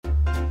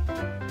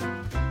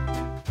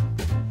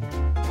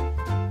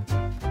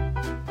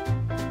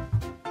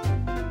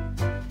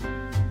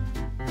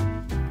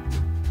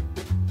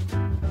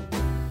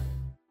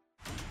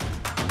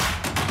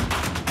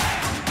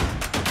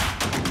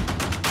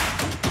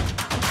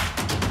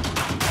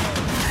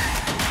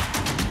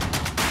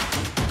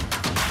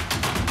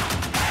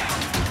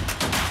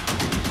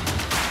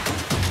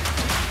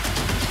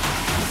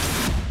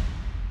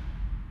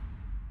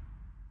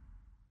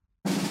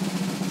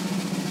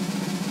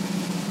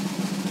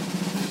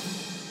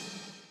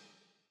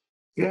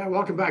Yeah,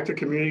 welcome back to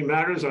Community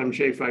Matters. I'm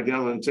Jay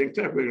Fidel and Think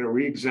Tech. We're going to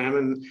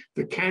re-examine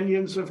the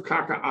canyons of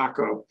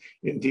Kaka'ako.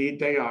 Indeed,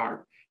 they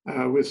are.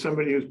 With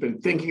somebody who's been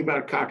thinking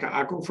about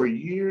Kaka'ako for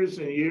years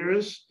and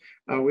years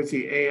with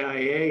the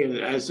AIA and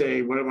as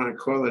a, what do I want to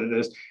call it,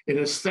 as an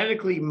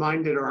aesthetically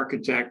minded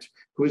architect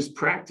who has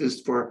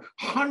practiced for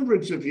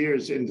hundreds of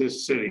years in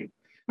this city,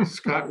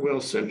 Scott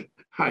Wilson.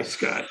 Hi,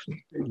 Scott.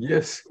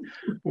 Yes.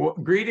 Well,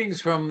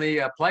 greetings from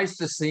the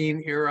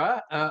Pleistocene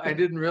era. I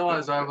didn't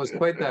realize I was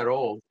quite that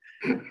old.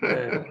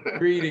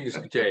 Greetings,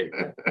 Jay.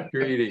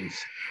 Greetings.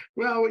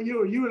 Well,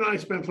 you and I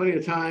spent plenty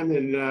of time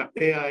in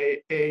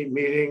AIA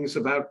meetings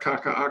about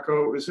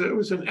Kaka'ako. It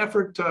was an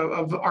effort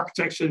of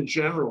architects in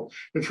general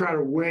to try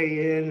to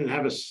weigh in and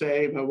have a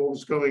say about what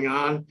was going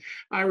on.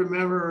 I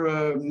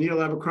remember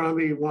Neil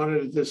Abercrombie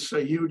wanted this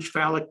huge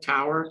phallic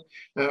tower.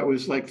 It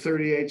was like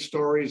 38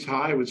 stories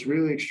high. It was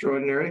really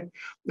extraordinary.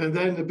 And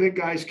then the big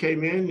guys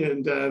came in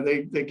and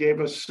they gave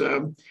us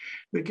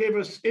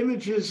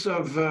images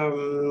of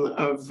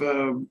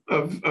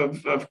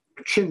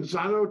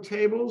Chinzano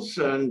tables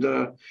and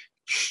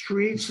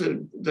streets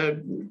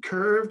that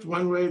curved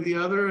one way or the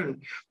other,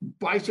 and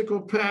bicycle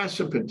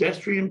paths and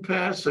pedestrian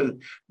paths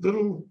and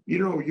little,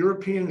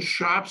 European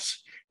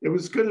shops. It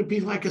was going to be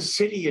like a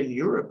city in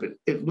Europe.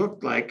 It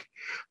looked like,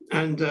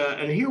 and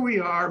here we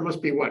are.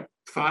 Must be what,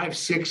 5,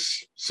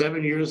 6,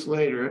 7 years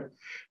later,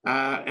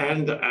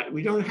 and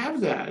we don't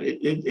have that.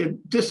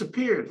 It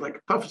disappeared like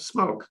a puff of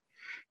smoke.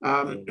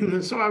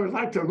 And so I would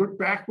like to look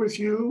back with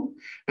you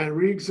and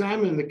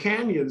re-examine the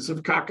canyons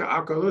of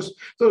Kaka'ako,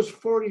 those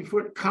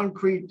 40-foot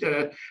concrete,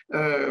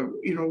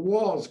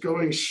 walls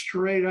going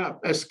straight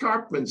up.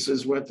 Escarpments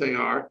is what they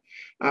are,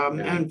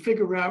 and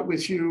figure out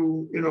with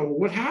you,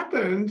 what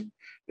happened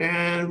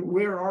and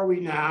where are we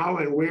now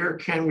and where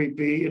can we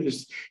be? And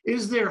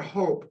is there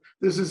hope?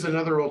 This is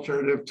another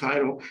alternative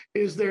title.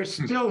 Is there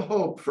still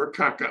hope for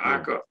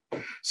Kaka'ako?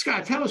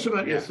 Scott, tell us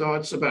about your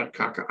thoughts about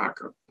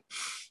Kaka'ako.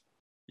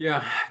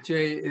 Yeah,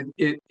 Jay,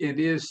 it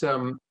is.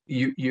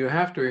 You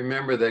have to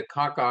remember that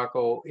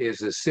Kaka'ako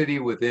is a city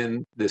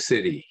within the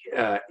city.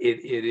 It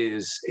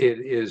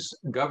is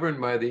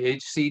governed by the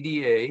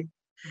HCDA,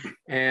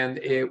 and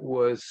it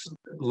was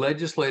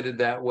legislated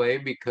that way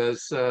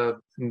because the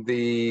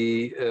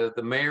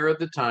mayor at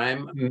the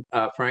time,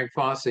 Frank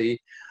Fosse,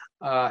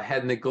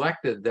 had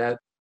neglected that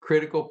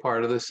critical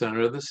part of the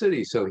center of the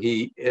city. So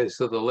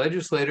the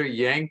legislature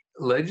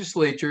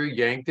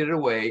yanked it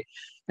away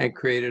and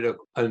created an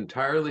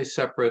entirely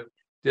separate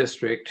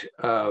district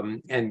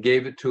and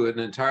gave it to an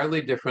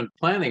entirely different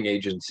planning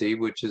agency,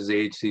 which is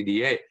the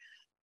HCDA.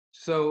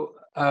 So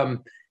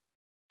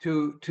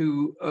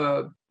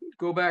to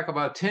go back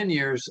about 10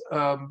 years,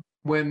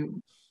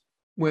 when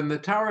the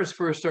towers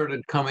first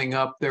started coming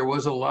up, there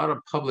was a lot of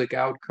public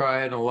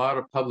outcry and a lot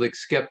of public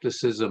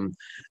skepticism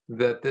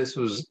that this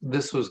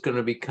was going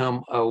to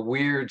become a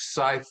weird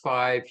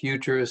sci-fi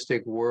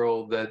futuristic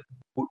world that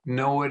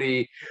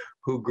nobody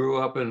who grew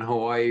up in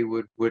Hawaii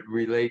would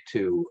relate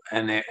to,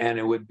 and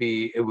it would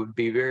be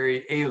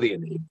very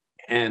alienating.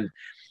 And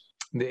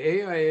the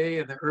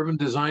AIA and the Urban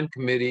Design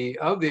Committee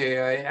of the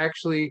AIA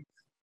actually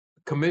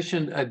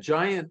commissioned a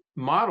giant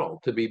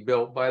model to be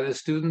built by the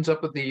students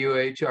up at the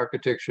UH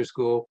Architecture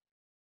School.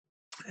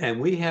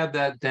 And we had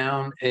that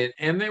down,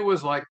 and it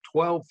was like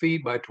 12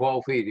 feet by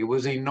 12 feet. It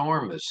was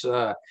enormous.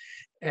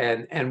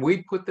 And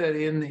we put that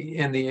in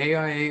the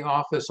AIA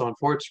office on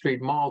 4th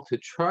Street Mall to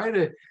try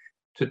to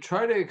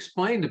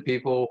explain to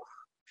people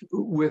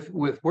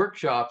with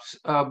workshops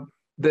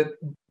that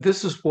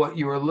this is what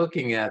you are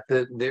looking at,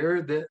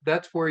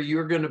 that's where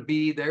you're going to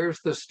be. There's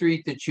the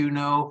street that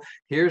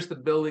here's the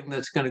building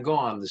that's going to go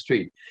on the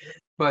street.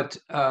 But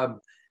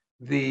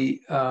the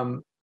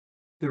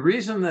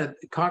reason that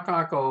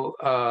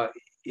Kaka'ako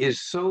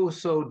is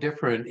so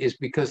different is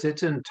because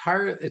it's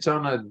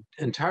on an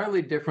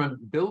entirely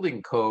different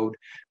building code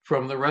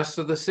from the rest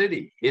of the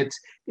city.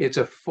 It's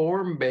a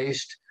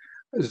form-based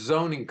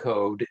zoning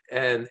code,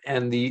 and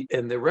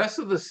the rest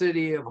of the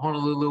city of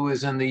Honolulu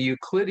is in the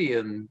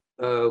Euclidean,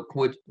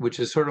 which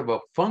is sort of a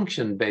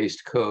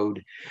function-based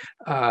code,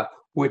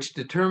 which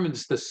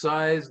determines the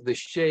size, the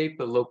shape,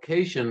 the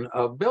location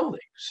of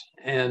buildings.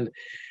 And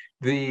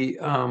the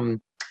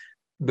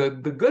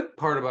good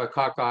part about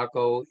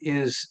Kaka'ako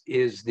is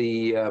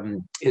the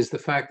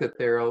fact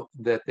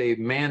that they've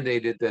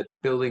mandated that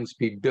buildings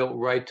be built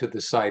right to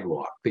the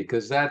sidewalk,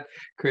 because that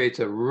creates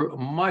a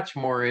much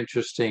more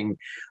interesting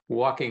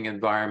walking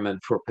environment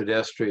for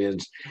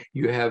pedestrians.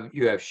 You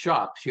have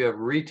shops, you have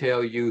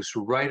retail use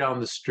right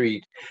on the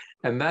street,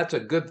 and that's a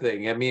good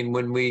thing. I mean,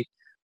 when we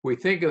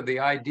think of the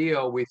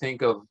ideal, we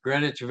think of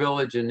Greenwich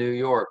Village in New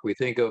York, we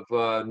think of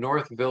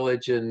North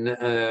Village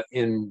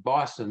in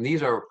Boston.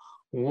 These are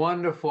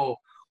wonderful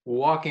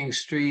walking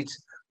streets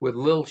with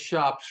little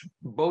shops,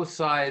 both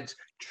sides,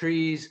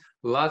 trees,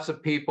 lots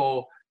of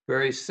people,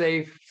 very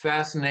safe,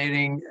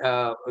 fascinating.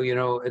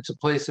 It's a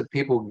place that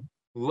people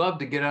love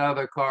to get out of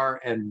their car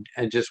and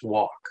just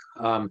walk.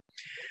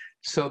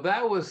 So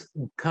that was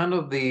kind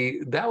of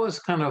the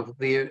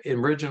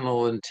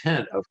original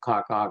intent of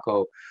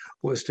Kakako,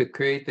 was to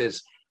create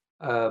this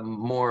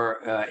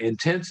more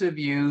intensive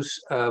use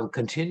of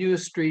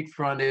continuous street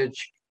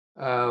frontage,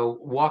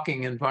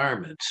 walking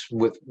environments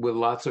with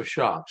lots of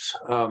shops.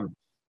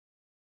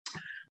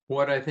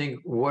 What I think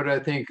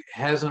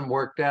hasn't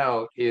worked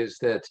out is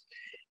that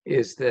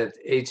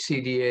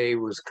HCDA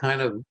was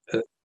kind of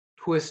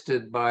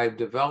twisted by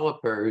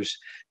developers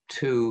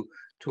to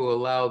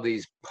allow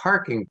these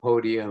parking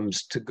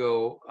podiums to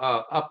go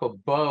up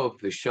above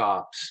the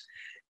shops,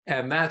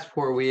 and that's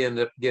where we end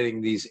up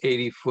getting these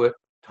 80-foot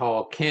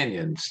tall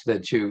canyons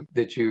that you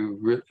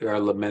are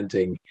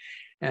lamenting.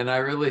 And I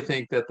really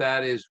think that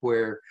that is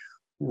where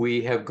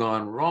we have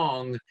gone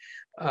wrong.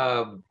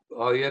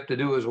 All you have to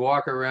do is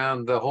walk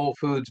around the Whole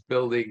Foods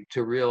building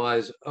to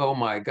realize, oh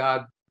my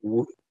God,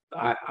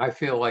 I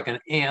feel like an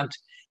ant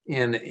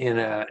in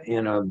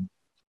a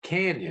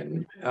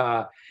canyon,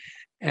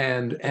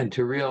 and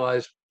to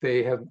realize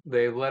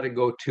they've let it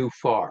go too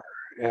far.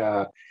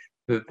 That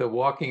the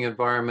walking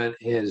environment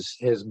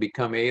has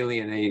become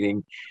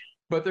alienating,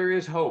 but there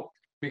is hope,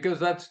 because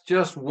that's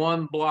just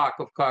one block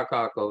of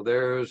Kakako.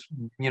 There's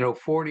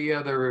 40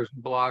 other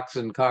blocks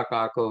in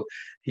Kakako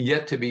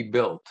yet to be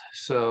built.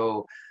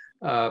 So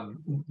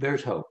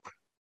there's hope.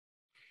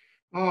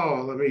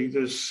 Oh,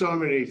 there's so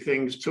many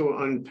things to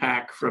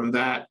unpack from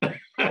that.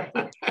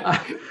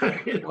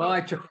 Well,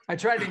 I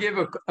tried to give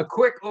a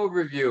quick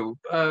overview.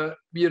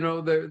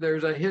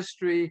 There's a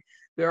history.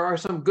 There are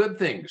some good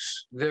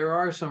things. There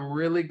are some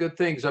really good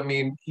things. I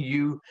mean,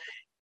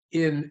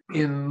 in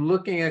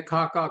looking at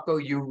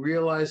Kakako, you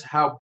realize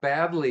how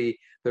badly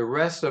the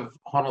rest of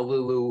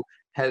Honolulu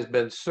has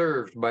been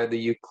served by the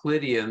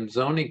Euclidean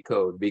zoning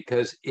code,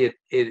 because it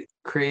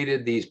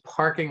created these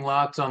parking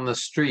lots on the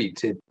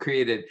streets. It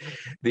created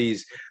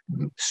these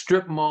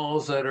strip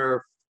malls that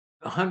are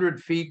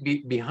 100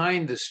 feet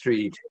behind the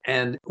street,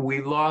 and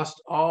we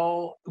lost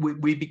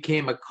we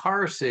became a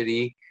car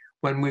city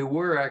when we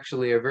were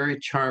actually a very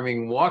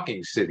charming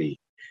walking city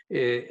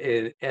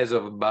as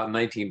of about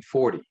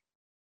 1940.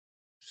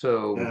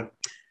 So, Yeah.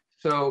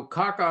 so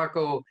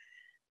Kakako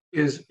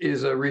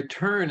is a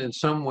return in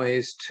some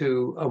ways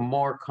to a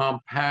more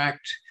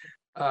compact,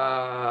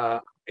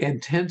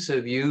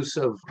 intensive use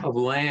of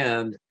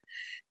land.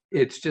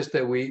 It's just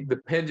that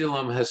the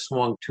pendulum has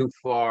swung too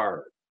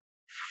far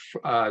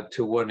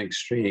to one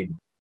extreme.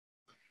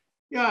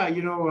 Yeah,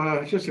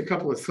 just a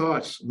couple of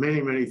thoughts,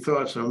 many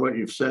thoughts on what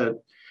you've said.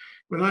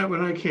 When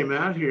I came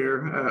out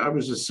here, I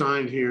was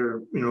assigned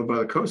here, by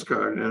the Coast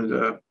Guard,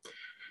 and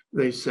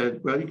they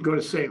said, well, you can go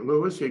to St.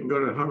 Louis, you can go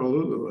to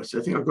Honolulu. I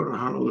said, I think I'll go to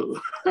Honolulu.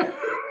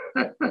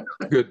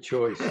 Good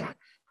choice.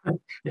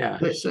 Yeah.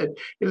 They said,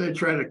 they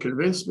tried to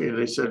convince me, and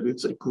they said,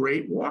 it's a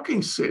great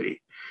walking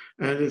city.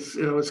 And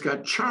it's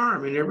got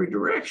charm in every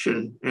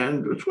direction.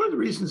 And it's one of the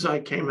reasons I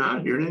came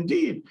out here. And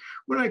indeed,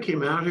 when I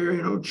came out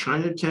here,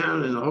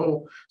 Chinatown and the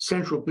whole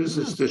central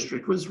business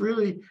district was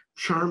really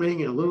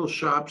charming, and little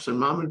shops and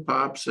mom and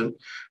pops and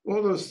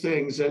all those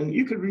things. And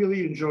you could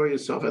really enjoy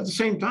yourself. At the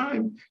same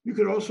time, you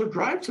could also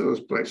drive to those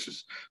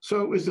places.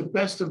 So it was the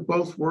best of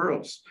both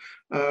worlds.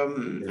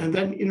 And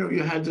then,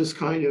 you had this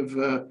kind of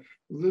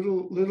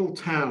little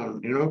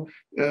town,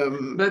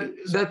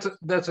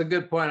 That's a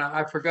good point.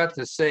 I forgot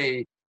to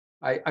say,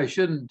 I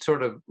shouldn't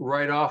sort of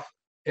write off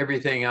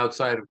everything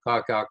outside of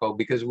Kakako,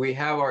 because we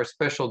have our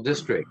special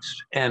districts,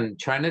 and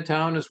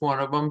Chinatown is one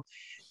of them,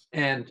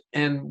 and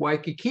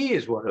Waikiki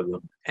is one of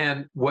them.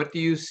 And what do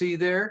you see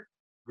there?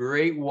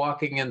 Great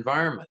walking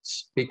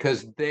environments,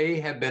 because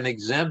they have been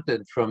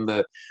exempted from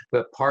the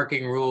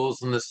parking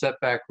rules and the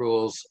setback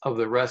rules of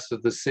the rest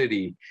of the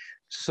city.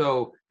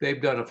 So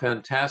they've done a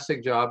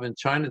fantastic job in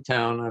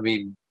Chinatown. I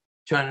mean,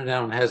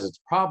 Chinatown has its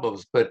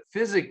problems, but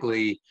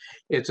physically,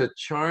 it's a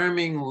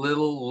charming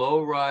little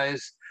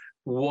low-rise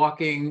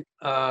walking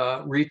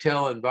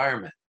retail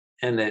environment,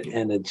 and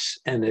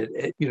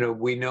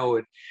we know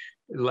it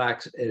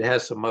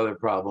has some other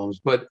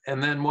problems,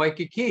 and then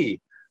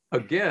Waikiki,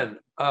 again,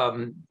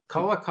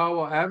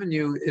 Kalakaua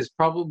Avenue is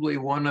probably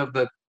one of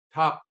the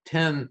top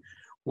 10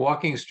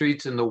 walking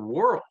streets in the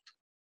world.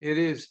 It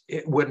is,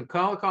 when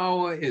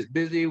Kalakaua is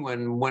busy,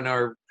 when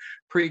our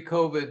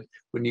pre-COVID,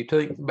 when you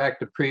think back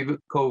to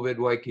pre-COVID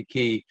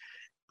Waikiki,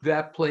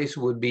 that place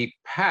would be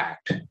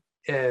packed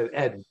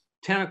at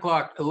 10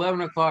 o'clock,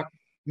 11 o'clock,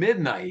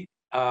 midnight,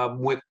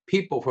 with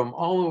people from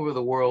all over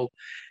the world.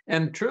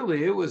 And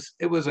truly, it was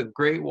a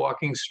great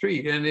walking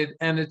street, and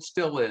it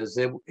still is.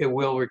 It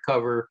will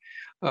recover.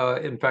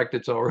 In fact,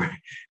 it's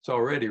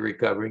already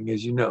recovering,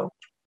 as you know.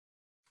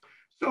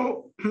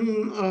 So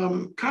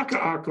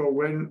Kaka'ako,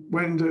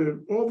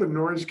 when all the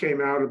noise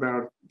came out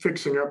about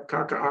fixing up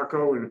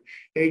Kaka'ako and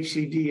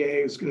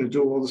HCDA is going to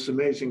do all this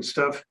amazing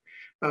stuff,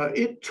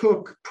 it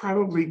took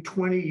probably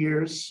 20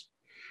 years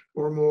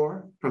or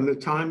more from the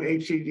time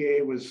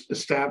HCDA was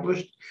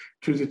established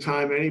to the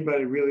time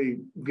anybody really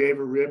gave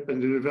a rip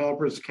and the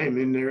developers came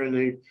in there and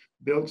they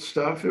built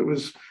stuff. It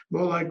was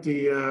more like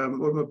the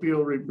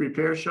automobile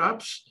repair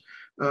shops.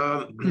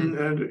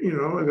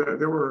 And,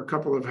 there were a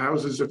couple of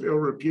houses of ill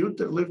repute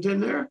that lived in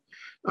there.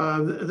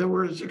 There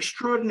was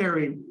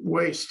extraordinary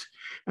waste.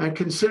 And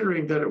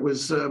considering that it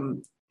was,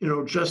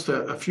 just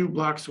a few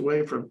blocks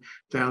away from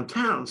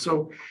downtown.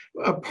 So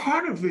a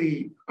part of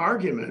the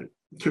argument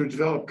to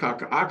develop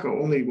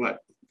Kaka'ako only,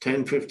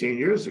 10, 15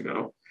 years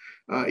ago,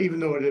 even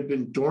though it had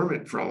been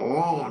dormant for a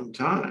long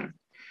time,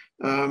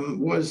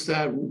 was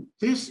that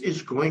this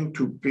is going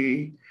to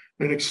be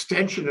an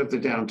extension of the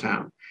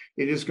downtown.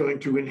 It is going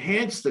to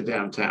enhance the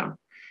downtown.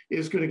 It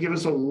is going to give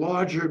us a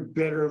larger,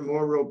 better,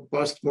 more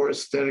robust, more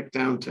aesthetic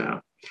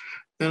downtown.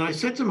 And I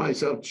said to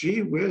myself,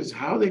 gee whiz,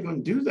 how are they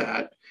going to do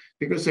that?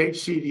 Because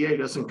HCDA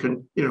doesn't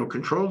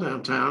control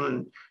downtown,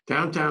 and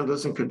downtown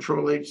doesn't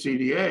control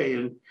HCDA.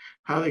 And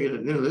how are they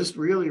going to, this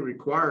really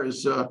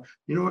requires,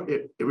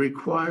 it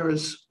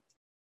requires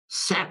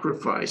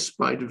sacrifice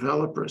by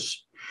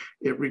developers.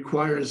 It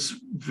requires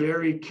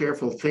very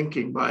careful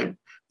thinking by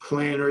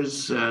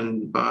planners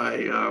and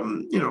by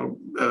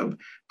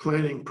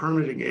planning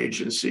permitting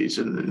agencies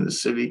in the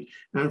city,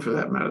 and for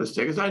that matter the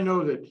state. Because I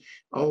know that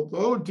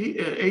although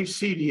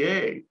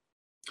HCDA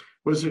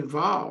was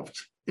involved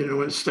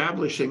in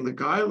establishing the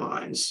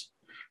guidelines,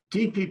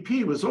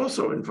 DPP was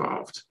also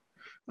involved,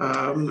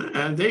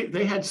 and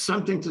they had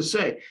something to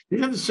say. They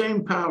didn't have the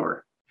same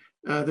power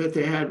that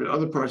they had in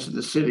other parts of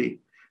the city,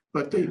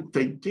 but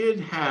they did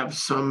have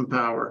some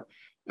power.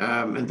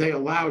 And they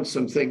allowed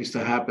some things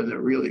to happen that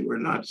really were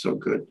not so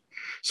good.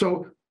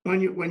 So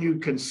when you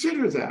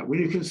consider that, when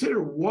you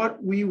consider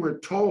what we were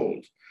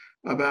told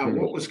about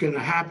what was going to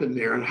happen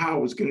there and how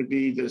it was going to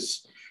be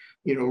this,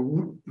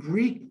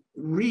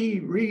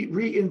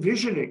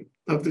 re-envisioning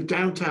of the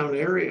downtown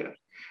area,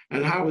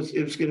 and how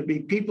it was going to be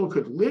people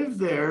could live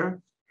there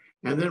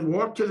and then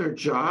walk to their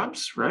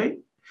jobs, right?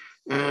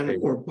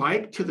 Or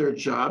bike to their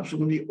jobs. It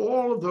would be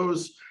all of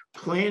those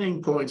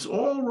planning points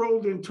all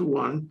rolled into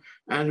one,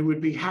 and it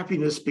would be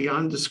happiness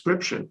beyond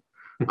description.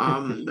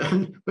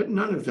 But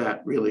none of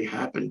that really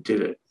happened,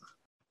 did it?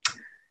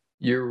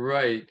 You're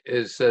right,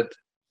 is that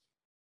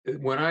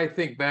when I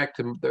think back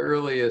to the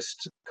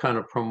earliest kind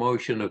of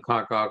promotion of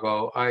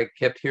Kaka'ako, I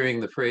kept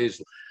hearing the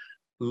phrase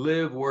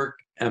live, work,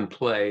 and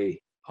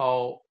play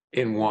all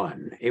in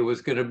one. It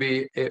was going to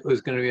be a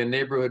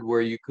neighborhood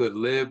where you could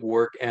live,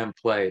 work, and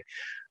play.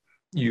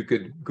 You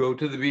could go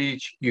to the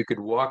beach, you could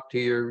walk to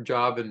your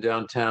job in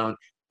downtown,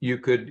 you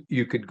could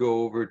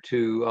go over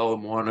to Ala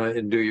Moana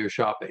and do your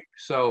shopping.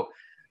 So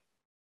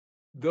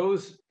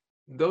those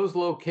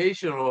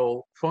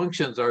locational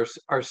functions are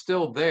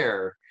still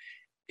there.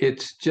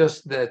 It's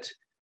just that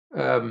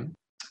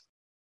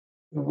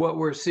what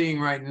we're seeing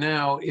right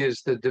now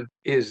is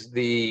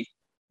the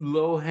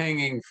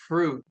low-hanging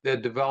fruit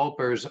that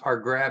developers are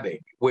grabbing,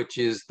 which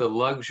is the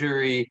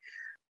luxury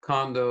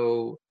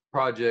condo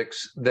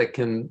projects that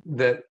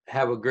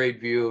have a great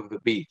view of the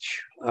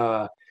beach.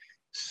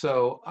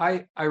 So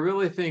I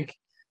really think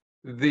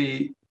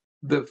the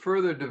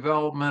further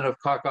development of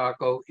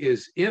Kaka'ako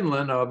is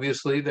inland.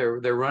 Obviously, they're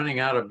running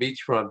out of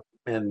beachfront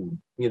and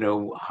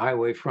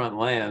highway front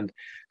land,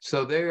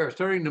 so they are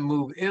starting to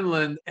move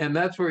inland, and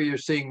that's where you're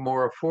seeing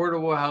more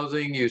affordable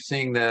housing. You're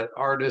seeing that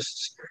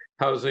artists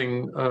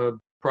housing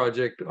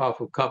project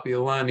off of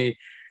Kapiolani.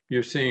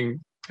 You're seeing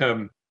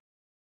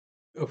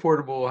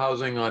affordable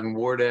housing on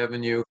Ward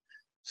Avenue.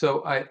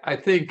 So I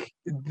think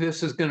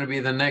this is going to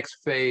be the next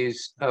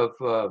phase of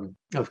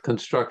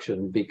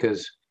construction,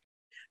 because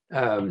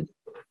there's.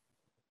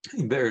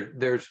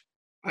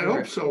 I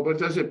hope so, but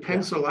does it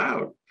pencil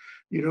out?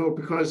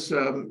 Because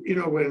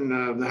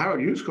when the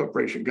Howard Hughes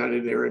Corporation got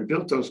in there and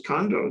built those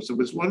condos, there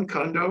was one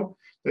condo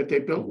that they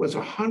built was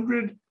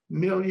 $100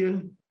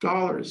 million.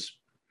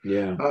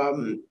 Yeah.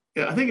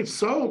 I think it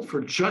sold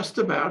for just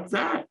about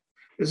that.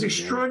 It's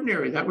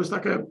extraordinary. That was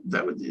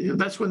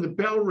that's when the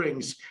bell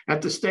rings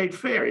at the state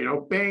fair,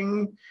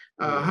 bang,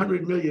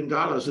 $100 million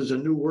is a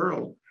new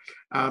world.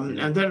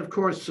 And then, of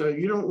course,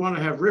 you don't want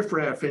to have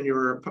riffraff in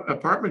your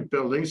apartment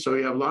building, so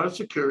you have a lot of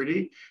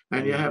security,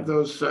 and you have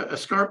those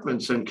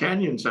escarpments and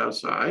canyons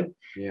outside.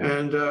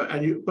 Yeah.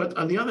 But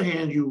on the other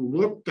hand, you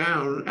look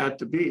down at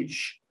the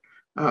beach,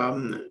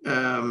 and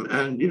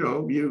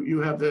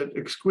you have that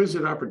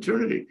exquisite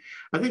opportunity.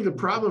 I think the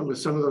problem with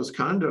some of those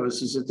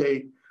condos is that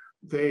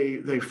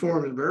they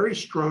form very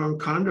strong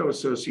condo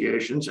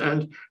associations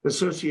and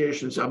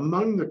associations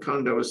among the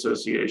condo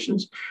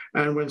associations.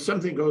 And when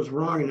something goes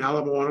wrong in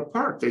Ala Moana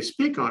Park, they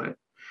speak on it.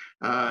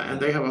 And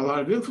they have a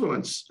lot of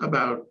influence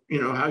about,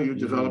 how you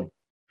develop,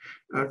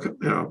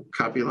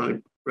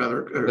 Kapiolani,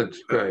 rather. That's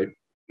right.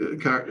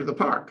 The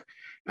park.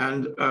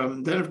 And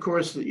then, of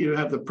course, you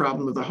have the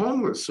problem of the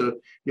homeless. So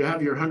you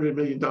have your $100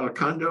 million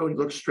condo, you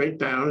look straight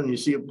down and you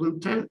see a blue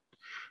tent.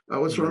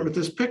 What's wrong with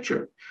this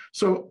picture?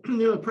 So,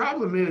 the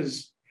problem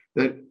is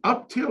that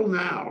up till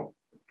now,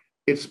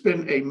 it's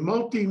been a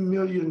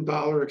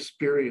multi-million-dollar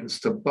experience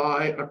to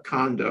buy a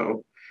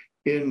condo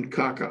in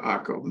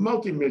Kaka'ako,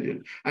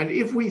 multi-million. And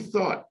if we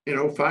thought,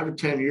 5 or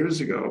 10 years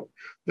ago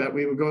that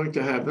we were going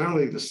to have not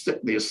only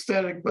the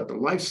aesthetic, but the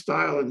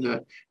lifestyle and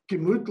the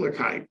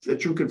Gemütlichkeit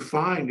that you could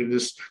find in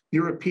this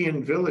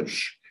European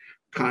village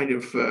kind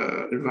of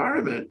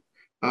environment,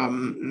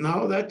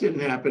 no, that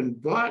didn't happen.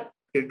 But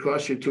it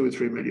costs you $2 or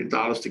 $3 million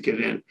to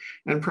get in,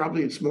 and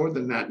probably it's more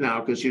than that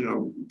now because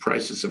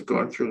prices have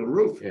gone through the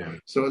roof. Yeah.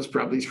 So it's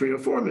probably $3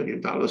 or $4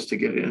 million to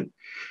get in,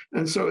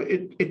 and so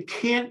it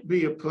can't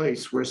be a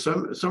place where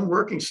some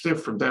working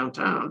stiff from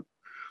downtown,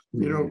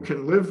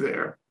 can live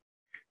there,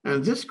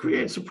 and this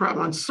creates a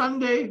problem. On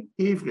Sunday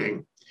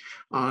evening,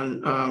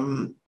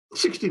 on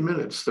 60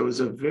 Minutes, there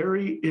was a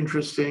very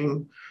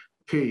interesting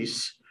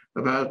piece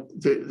about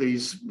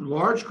these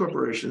large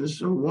corporations.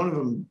 One of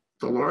them,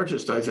 the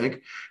largest, I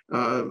think,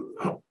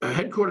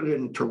 headquartered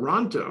in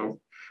Toronto,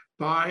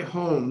 buy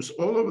homes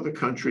all over the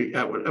country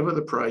at whatever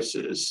the price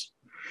is.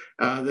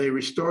 They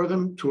restore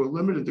them to a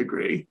limited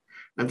degree,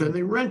 and then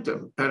they rent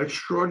them at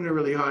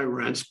extraordinarily high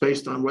rents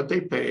based on what they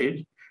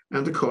paid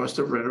and the cost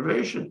of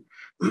renovation.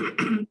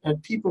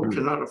 And people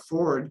cannot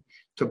afford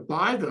to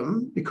buy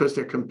them because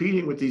they're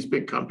competing with these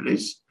big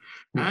companies.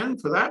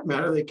 And for that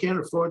matter, they can't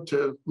afford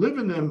to live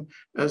in them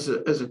as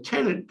a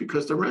tenant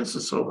because the rents are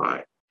so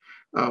high.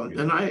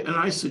 And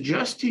I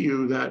suggest to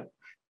you that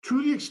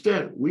to the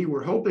extent we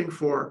were hoping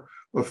for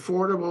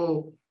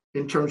affordable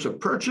in terms of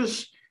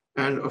purchase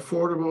and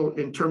affordable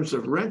in terms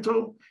of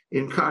rental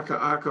in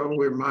Kaka'ako,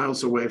 we're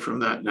miles away from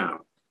that now.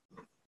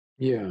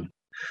 Yeah.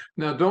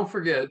 Now, don't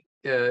forget,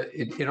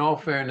 in all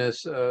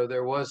fairness,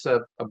 there was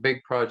a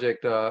big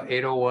project,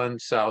 801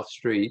 South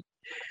Street.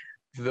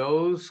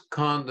 Those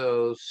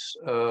condos,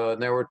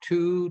 there were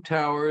 2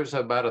 towers,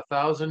 about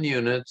 1,000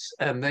 units,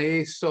 and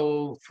they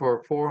sold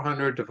for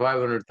 400 to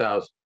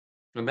 500,000,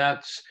 and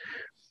that's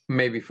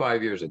maybe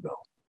 5 years ago.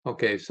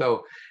 Okay,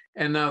 so,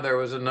 and now there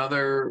was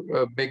another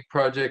big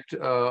project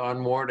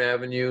on Ward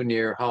Avenue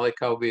near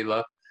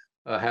Halikaubila,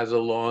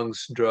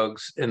 Hazalong's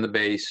Drugs in the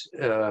base.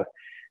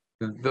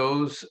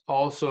 Those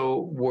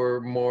also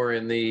were more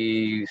in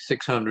the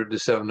 $600,000 to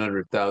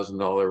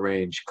 $700,000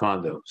 range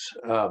condos.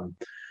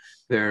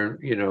 There,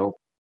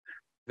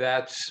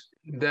 that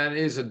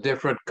is a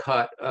different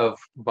cut of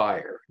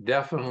buyer,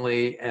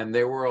 definitely, and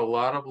there were a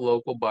lot of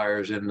local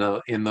buyers in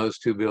those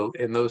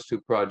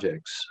two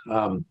projects.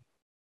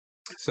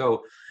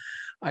 So,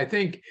 I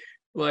think,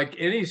 like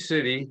any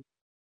city,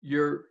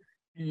 your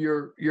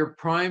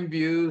prime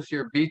views,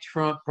 your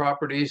beachfront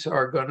properties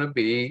are going to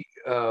be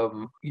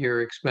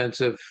your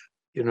expensive,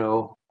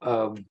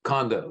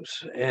 condos,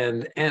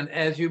 and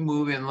as you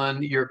move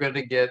inland, you're going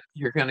to get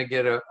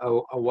a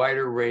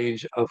wider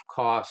range of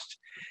cost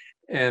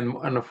and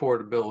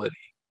affordability.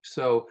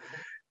 So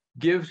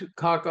give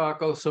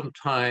Kaka'ako some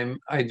time.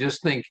 I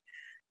just think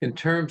in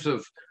terms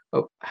of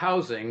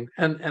housing,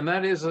 and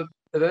that is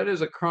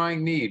a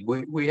crying need.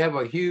 We have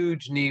a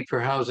huge need for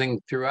housing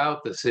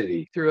throughout the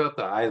city, throughout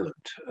the island.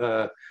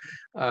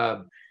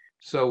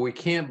 So we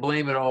can't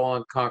blame it all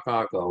on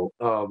Kaka'ako.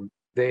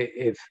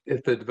 If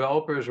the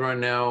developers right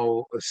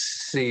now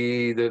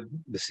see the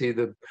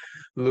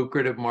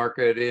lucrative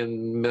market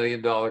in $1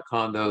 million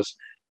condos,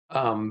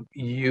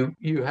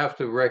 you have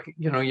to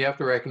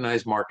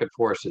recognize market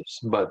forces.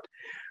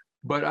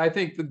 But I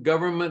think the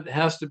government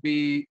has to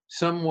be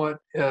somewhat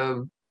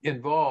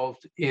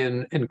involved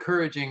in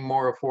encouraging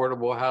more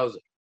affordable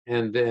housing,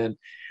 and then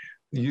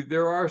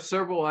there are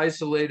several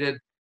isolated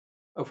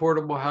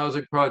affordable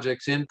housing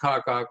projects in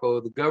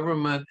Kaka'ako. The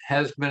government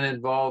has been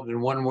involved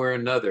in one way or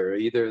another.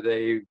 Either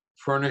they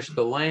furnished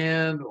the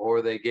land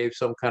or they gave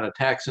some kind of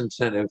tax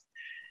incentive.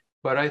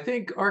 But I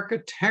think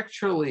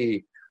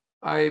architecturally,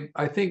 I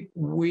think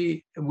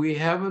we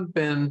haven't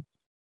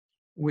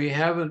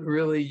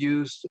really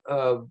used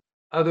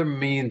other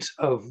means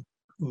of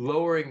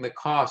lowering the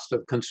cost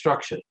of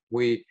construction.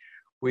 We've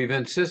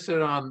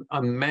insisted on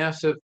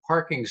massive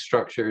parking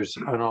structures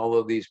on all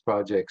of these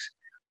projects.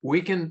 We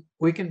can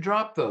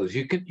drop those.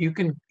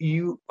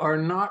 You are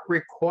not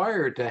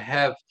required to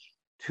have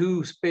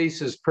 2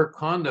 spaces per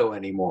condo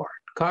anymore.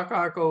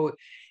 Kaka'ako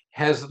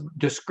has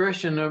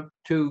discretion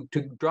to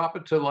drop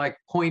it to like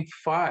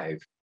 0.5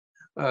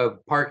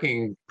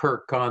 parking per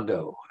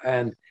condo,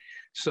 and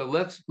so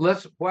let's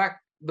whack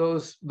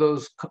those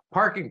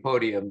parking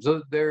podiums.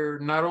 They're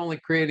not only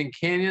creating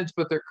canyons,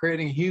 but they're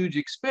creating huge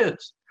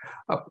expense.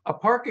 A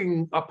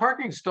parking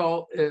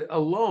stall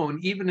alone,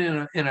 even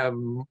in a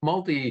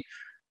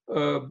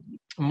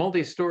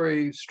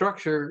multi-story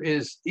structure,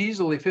 is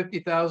easily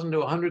 $50,000 to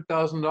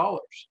 $100,000.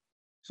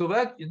 So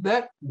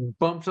that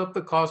bumps up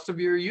the cost of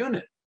your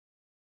unit.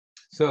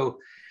 So,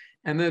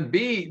 and then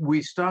B,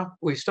 we stop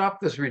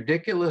this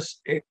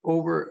ridiculous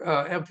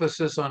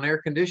emphasis on air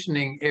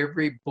conditioning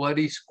every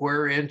bloody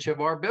square inch of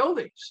our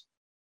buildings.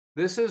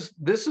 This is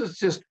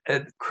just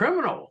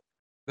criminal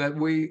that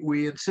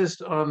we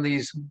insist on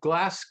these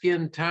glass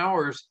skin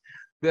towers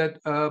that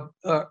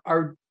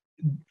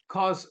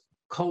cause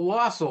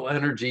colossal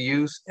energy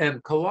use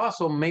and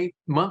colossal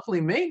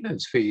monthly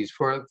maintenance fees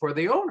for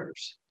the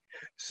owners.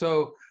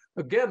 So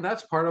again,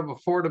 that's part of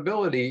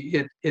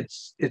affordability.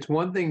 It's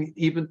one thing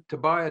even to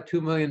buy a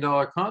 $2 million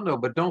condo,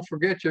 but don't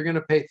forget you're going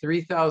to pay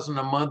 $3,000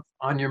 a month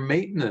on your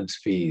maintenance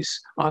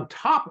fees on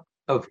top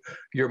of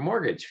your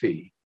mortgage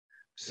fee.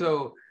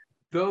 So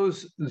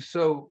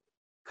so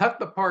cut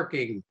the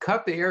parking,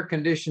 cut the air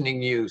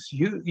conditioning use.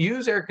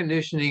 Use air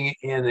conditioning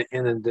in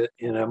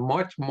a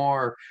much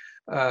more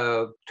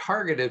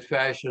targeted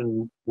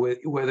fashion,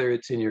 whether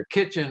it's in your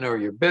kitchen or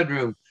your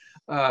bedroom.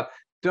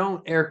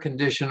 Don't air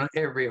condition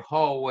every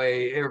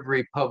hallway,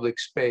 every public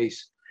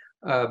space.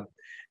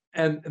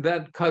 And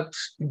that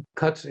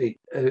cuts a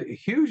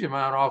huge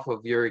amount off of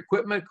your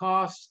equipment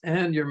costs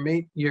and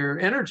your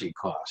energy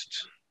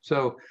costs.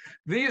 So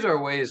these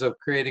are ways of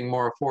creating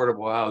more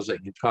affordable housing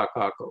in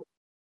Kaka'ako.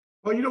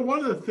 Well, one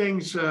of the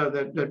things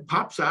that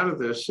pops out of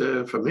this,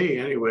 for me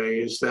anyway,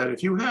 is that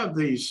if you have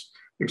these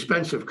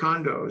expensive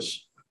condos,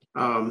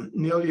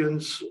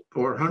 millions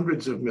or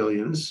hundreds of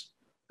millions,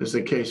 as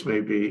the case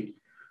may be,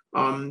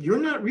 you're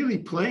not really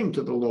playing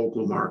to the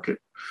local market.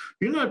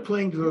 You're not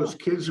playing to those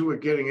kids who are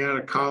getting out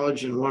of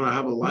college and want to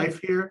have a life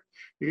here.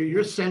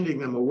 You're sending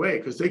them away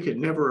because they could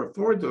never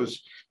afford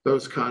those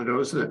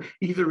condos,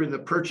 either in the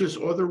purchase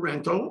or the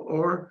rental,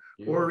 or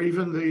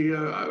even the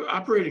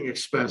operating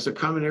expense, the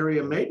common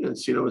area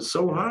maintenance. It's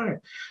so high.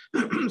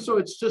 So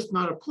it's just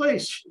not a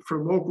place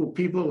for local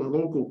people and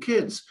local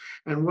kids.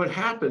 And what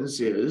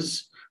happens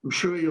is, I'm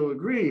sure you'll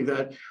agree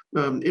that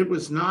it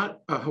was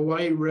not a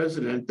Hawaii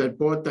resident that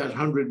bought that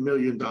 $100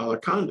 million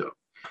condo.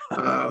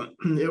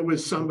 It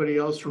was somebody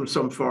else from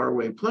some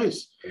faraway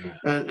place.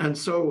 And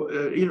so,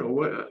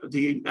 what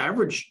the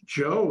average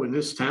Joe in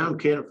this town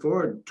can't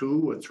afford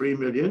 2 or 3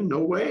 million, no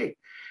way.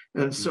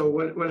 And so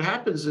what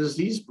happens is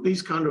these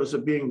condos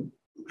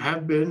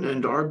have been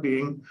and are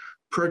being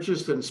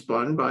purchased and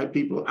spun by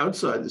people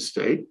outside the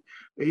state,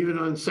 even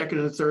on second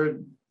and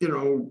third,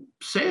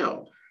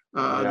 sale.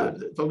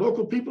 The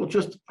local people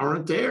just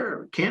aren't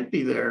there, can't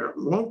be there,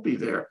 won't be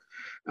there.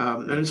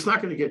 And it's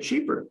not going to get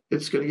cheaper.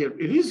 It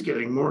is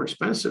getting more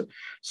expensive.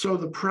 So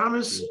the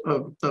promise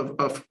of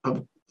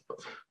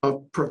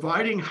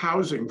providing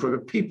housing for the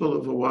people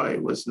of Hawaii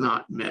was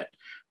not met.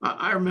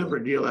 I remember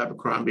Neil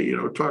Abercrombie,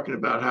 talking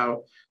about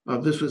how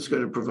this was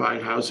going to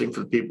provide housing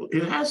for the people.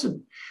 It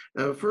hasn't.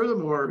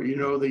 Furthermore,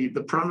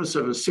 the promise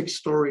of a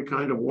 6-story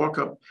kind of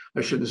walk-up,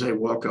 I shouldn't say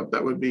walk-up,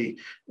 that would be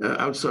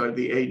outside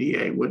the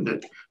ADA, wouldn't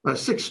it? A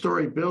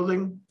 6-story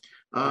building,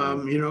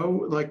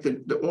 like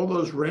all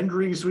those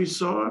renderings we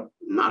saw,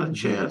 not a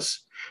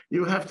chance.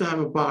 You have to have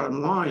a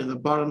bottom line, and the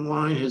bottom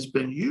line has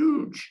been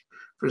huge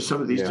for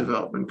some of these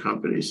development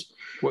companies.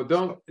 Well,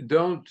 don't.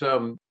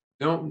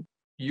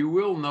 You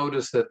will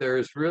notice that there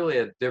is really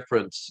a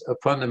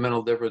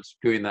fundamental difference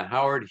between the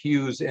Howard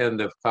Hughes end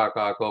of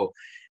Kaka'ako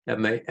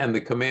and the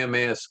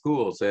Kamehameha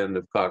Schools end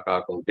of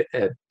Kaka'ako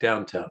at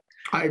downtown.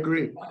 I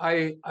agree.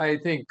 I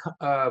think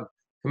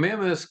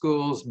Kamehameha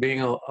Schools,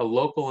 being a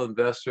local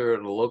investor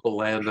and a local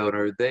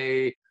landowner,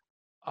 they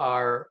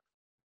are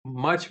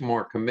much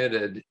more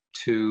committed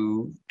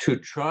to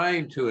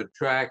trying to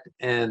attract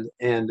and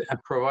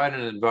provide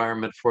an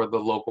environment for the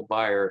local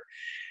buyer.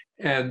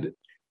 And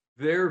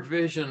their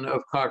vision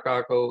of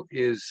Kaka'ako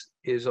is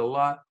a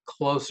lot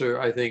closer,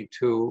 I think,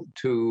 to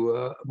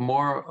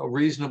more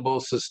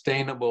reasonable,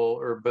 sustainable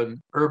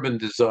urban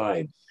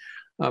design.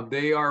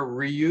 They are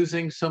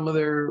reusing some of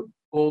their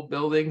old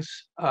buildings.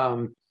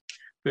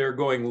 They're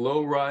going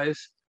low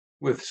rise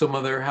with some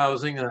of their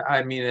housing.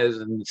 I mean, as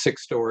in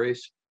 6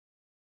 stories.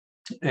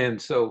 And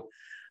so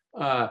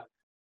I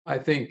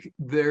think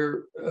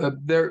there's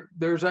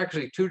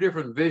actually 2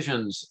 different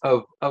visions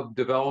of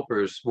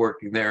developers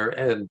working there.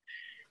 And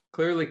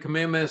clearly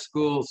Kamehameha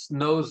Schools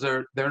knows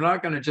they're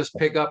not going to just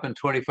pick up in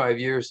 25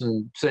 years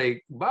and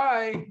say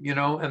bye,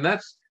 and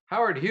that's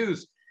Howard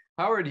Hughes.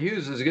 Howard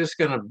Hughes is just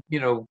going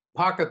to,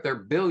 pocket their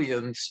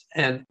billions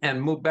and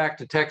move back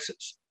to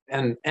Texas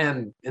and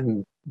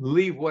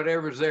leave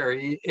whatever's there.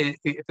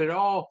 If it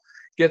all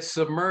gets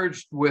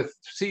submerged with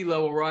sea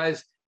level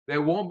rise, that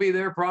won't be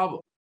their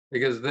problem,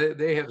 because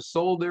they have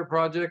sold their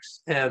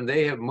projects and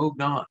they have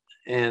moved on.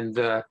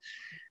 And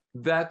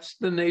that's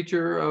the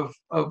nature of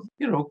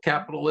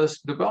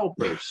capitalist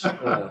developers.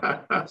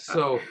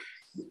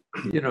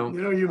 You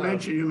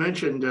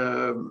mentioned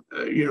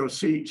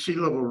sea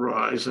level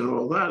rise and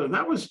all that, and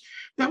that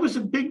was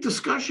a big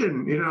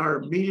discussion in our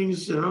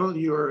meetings.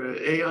 Your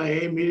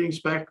AIA meetings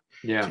back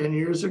 10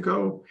 years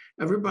ago.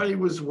 Everybody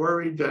was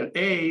worried that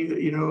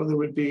there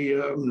would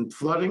be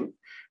flooding.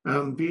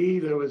 B,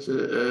 there was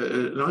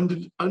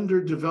an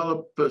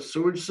underdeveloped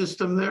sewage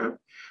system there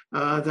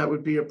that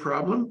would be a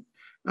problem.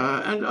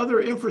 And other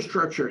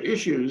infrastructure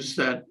issues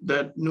that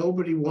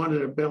nobody wanted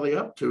to belly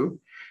up to,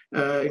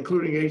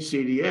 including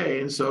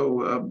HCDA. And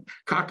so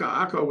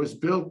Kaka'ako was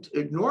built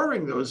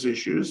ignoring those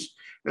issues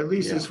at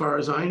least Yeah. as far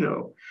as I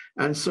know.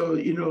 And so,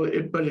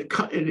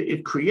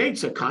 it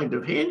creates a kind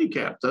of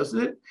handicap,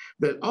 doesn't it?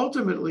 That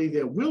ultimately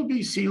there will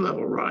be sea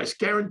level rise,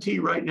 guarantee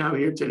right now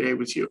here today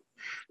with you.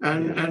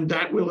 And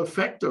that will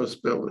affect those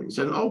buildings.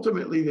 And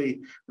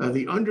ultimately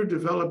the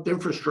underdeveloped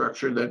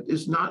infrastructure that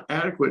is not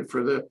adequate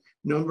for the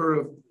number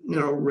of,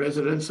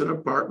 residents and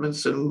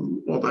apartments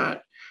and all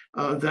that,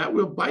 that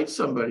will bite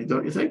somebody,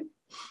 don't you think?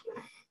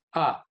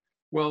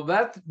 Well,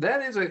 that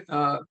is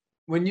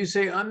when you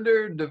say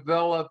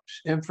underdeveloped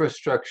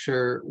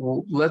infrastructure,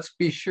 let's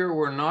be sure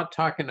we're not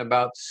talking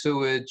about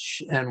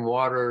sewage and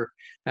water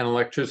and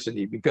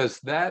electricity, because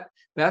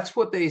that's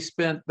what they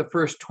spent the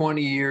first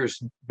 20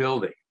 years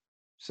building.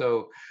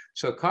 So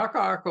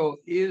Kaka'ako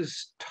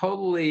is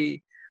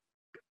totally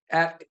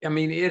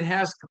it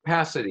has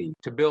capacity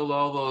to build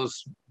all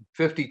those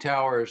 50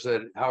 towers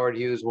that Howard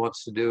Hughes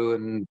wants to do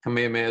and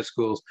Kamehameha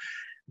schools.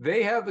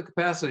 They have the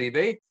capacity.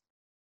 They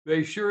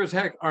sure as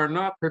heck are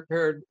not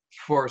prepared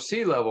for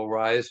sea level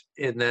rise,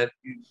 in that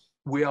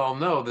we all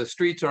know the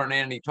streets aren't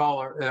any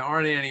taller,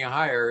 aren't any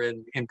higher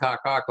in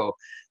Kaka'ako.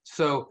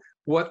 So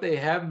what they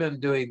have been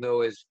doing,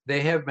 though, is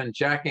they have been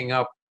jacking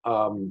up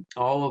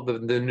all of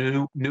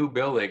the new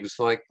buildings,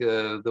 like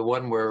the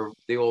one where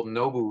the old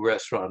Nobu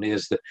restaurant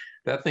is.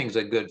 That thing's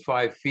a good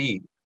 5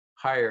 feet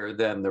higher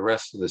than the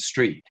rest of the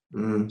street.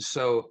 Mm.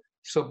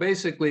 So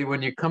basically,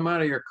 when you come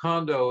out of your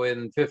condo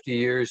in 50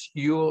 years,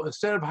 you'll,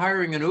 instead of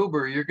hiring an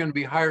Uber, you're going to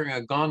be hiring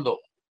a gondola.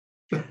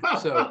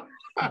 So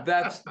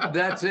that's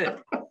it.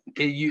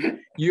 They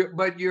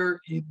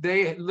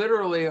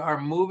literally are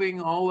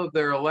moving all of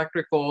their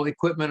electrical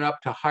equipment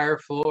up to higher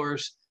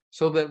floors,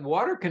 so that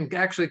water can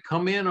actually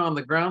come in on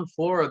the ground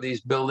floor of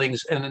these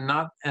buildings and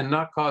not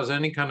cause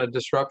any kind of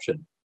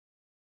disruption.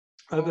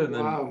 Other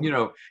than, wow.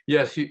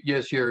 Yes,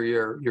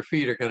 your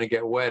feet are going to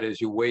get wet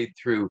as you wade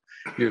through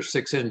your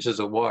 6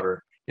 inches of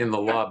water in the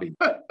lobby.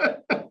 Well,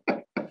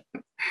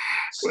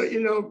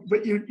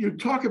 but you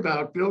talk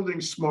about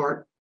building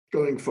smart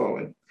going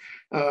forward,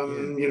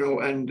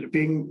 and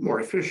being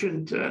more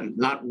efficient and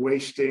not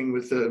wasting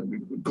with the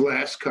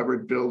glass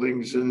covered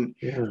buildings and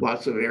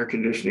lots of air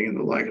conditioning and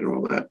the like and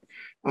all that.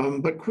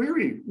 But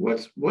query,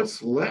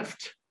 what's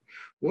left?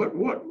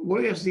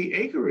 What is the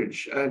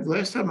acreage?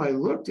 Last time I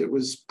looked, it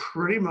was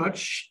pretty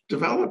much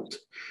developed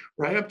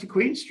right up to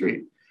Queen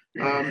Street.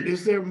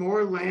 Is there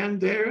more land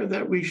there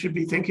that we should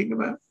be thinking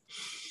about?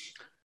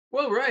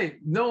 Well, right.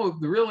 No,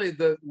 really,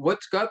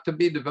 what's got to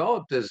be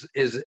developed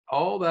is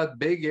all that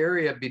big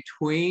area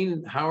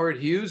between Howard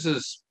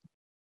Hughes's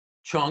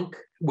chunk,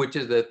 which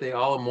is at the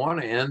Ala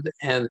Moana end,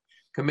 and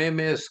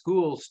Kamehameha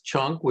School's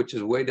chunk, which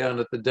is way down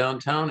at the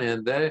downtown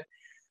end.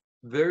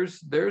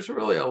 There's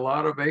really a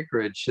lot of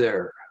acreage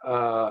there,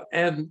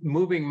 and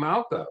moving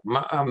Mauka.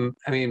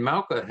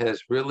 Mauka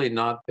has really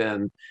not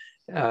been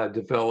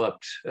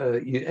developed.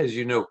 As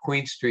you know,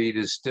 Queen Street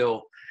is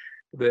still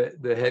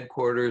the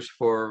headquarters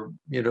for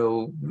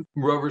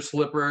rubber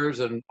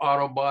slippers and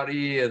auto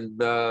body and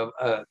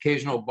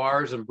occasional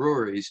bars and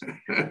breweries.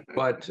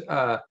 But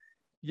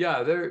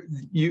there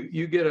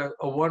you get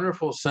a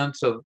wonderful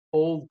sense of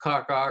old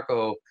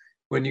Kaka'ako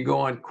when you go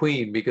on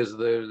Queen, because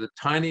there's the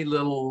tiny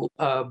little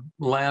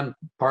land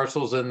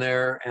parcels in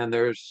there, and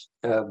there's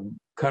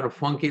kind of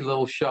funky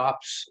little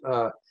shops.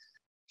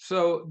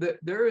 So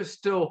there's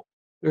still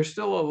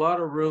a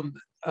lot of room,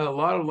 a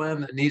lot of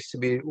land that needs to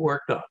be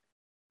worked on.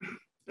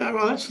 Yeah,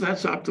 well,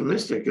 that's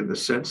optimistic in the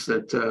sense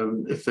that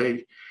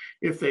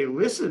if they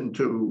listen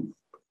to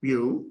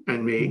you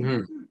and me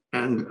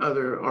and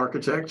other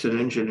architects and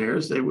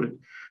engineers, they would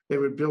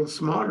build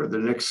smarter the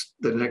next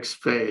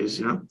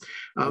phase.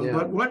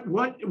 But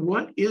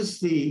what is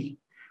the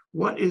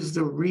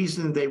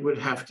reason they would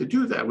have to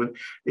do that?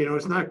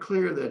 It's not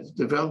clear that the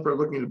developer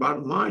looking at the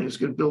bottom line is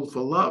going to build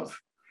for love.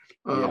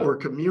 Or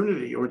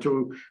community, or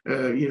to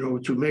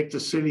make the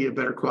city a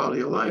better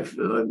quality of life.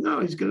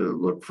 No, he's going to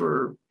look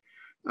for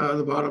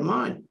the bottom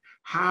line.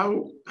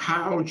 How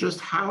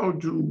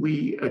do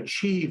we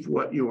achieve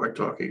what you are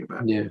talking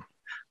about? Yeah.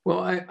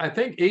 Well, I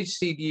think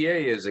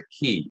HCDA is a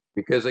key,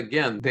 because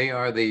again, they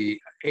are the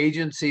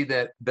agency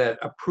that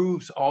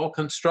approves all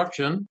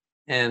construction,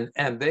 and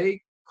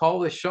they call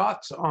the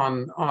shots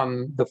on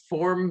the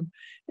form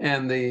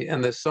and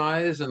the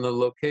size and the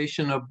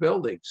location of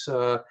buildings.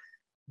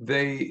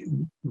 They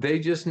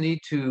just need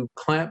to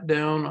clamp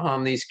down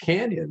on these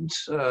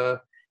canyons.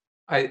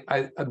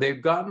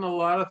 They've gotten a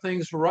lot of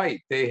things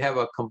right. They have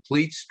a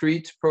complete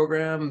streets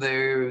program.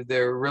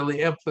 They're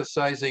really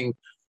emphasizing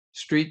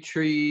street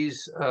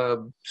trees,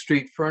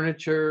 street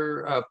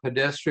furniture,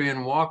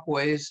 pedestrian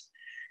walkways.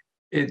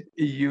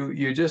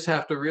 You just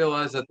have to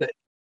realize that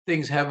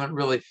things haven't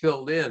really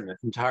filled in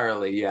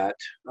entirely yet.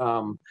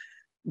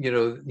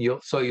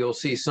 You'll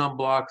see some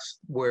blocks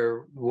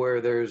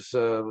where there's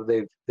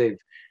they've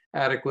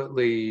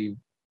adequately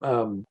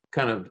kind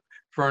of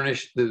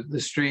furnished the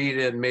street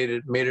and made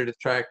it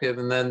attractive,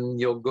 and then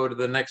you'll go to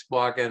the next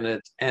block and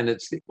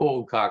it's the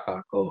old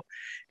Kaka'ako.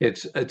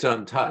 It's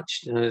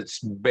untouched and it's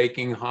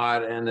baking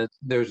hot, and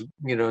there's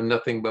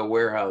nothing but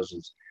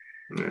warehouses.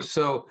 Yeah.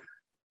 So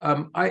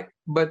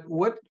But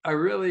what I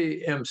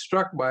really am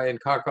struck by in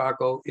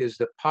Kakako is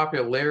the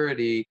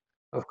popularity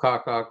of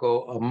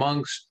Kakako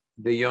amongst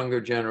the younger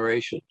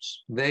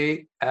generations.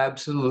 They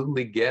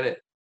absolutely get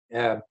it.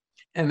 Uh,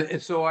 and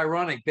it's so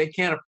ironic. They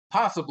can't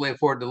possibly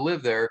afford to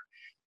live there,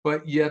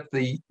 but yet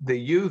the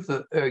youth,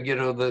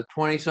 the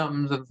 20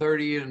 somethings and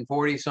 30 and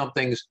 40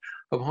 somethings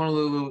of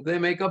Honolulu, they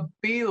make a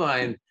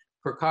beeline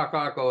for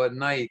Kakako at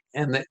night,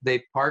 and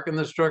they park in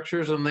the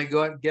structures and they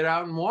get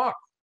out and walk.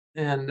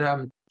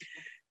 And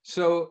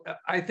so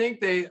I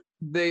think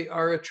they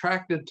are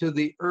attracted to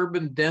the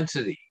urban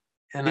density,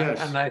 and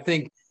Yes. I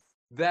think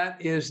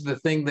that is the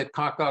thing that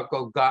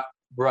Kakako got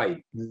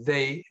right.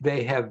 They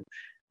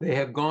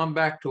have gone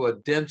back to a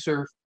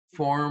denser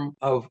form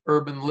of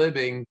urban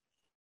living,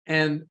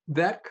 and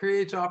that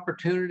creates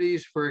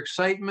opportunities for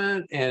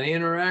excitement and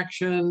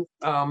interaction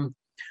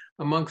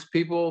amongst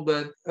people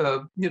that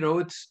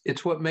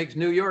it's what makes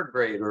New York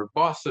great, or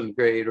Boston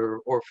great,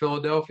 or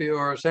Philadelphia,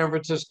 or San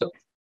Francisco.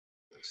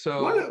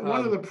 So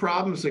One of the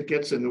problems that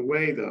gets in the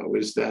way, though,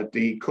 is that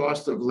the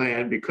cost of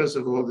land, because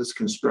of all this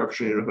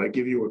construction, if I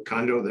give you a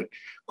condo that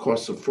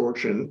costs a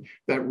fortune,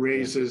 that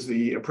raises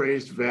the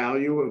appraised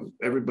value of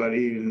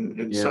everybody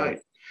in yeah, sight.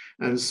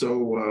 And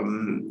so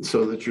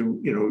that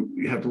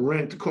you have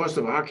rent, the cost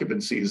of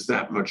occupancy is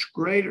that much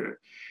greater.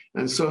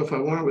 And so if I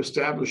want to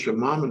establish a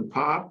mom and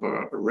pop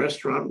or a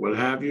restaurant, what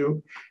have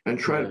you, and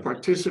try to yeah,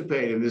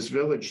 participate in this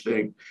village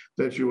thing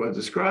that you are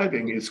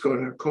describing, it's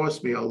going to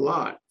cost me a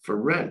lot for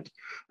rent.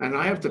 And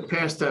I have to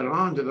pass that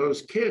on to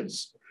those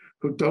kids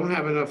who don't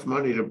have enough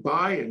money to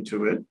buy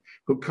into it,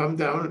 who come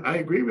down. I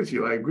agree with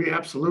you. I agree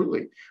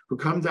absolutely. Who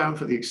come down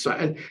for the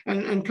excitement.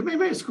 And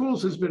Kamehameha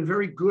Schools has been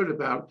very good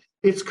about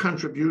its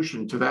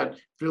contribution to that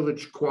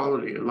village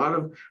quality. A lot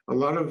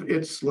of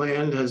its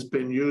land has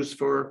been used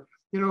for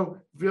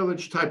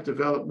village type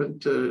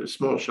development,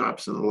 small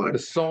shops and the like.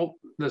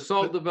 the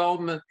salt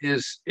development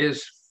is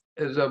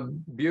a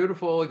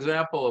beautiful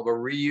example of a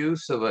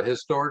reuse of a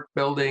historic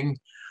building,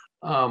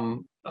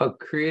 of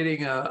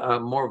creating a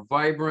more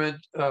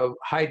vibrant,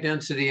 high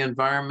density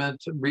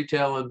environment,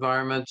 retail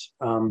environment.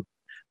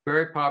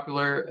 Very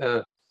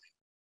popular.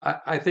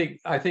 I think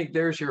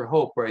there's your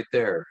hope right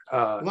there.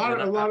 A lot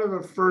of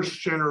the first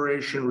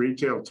generation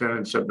retail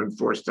tenants have been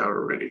forced out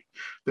already.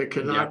 They Yeah,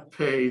 cannot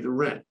pay the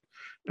rent.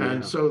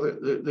 And yeah, so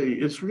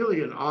it's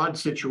really an odd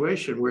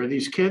situation where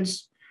these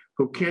kids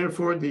who can't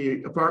afford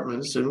the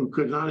apartments and who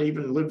could not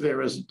even live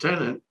there as a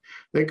tenant,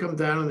 they come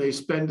down and they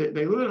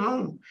live at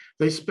home.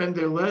 They spend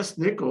their last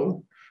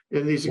nickel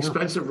in these yeah,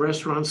 expensive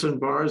restaurants and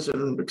bars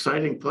and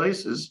exciting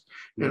places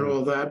and yeah.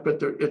 all that.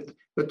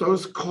 But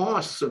those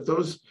costs of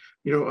those,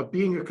 of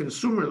being a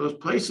consumer of those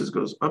places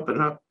goes up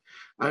and up.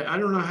 I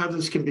don't know how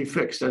this can be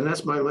fixed. And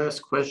that's my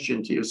last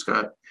question to you,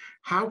 Scott.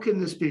 How can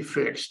this be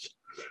fixed?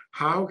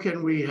 How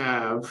can we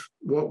have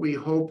what we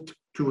hoped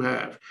to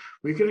have?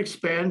 We can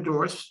expand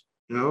north,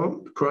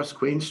 across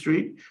Queen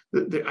Street.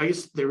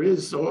 There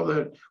is all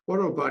the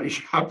auto body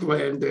shop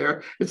land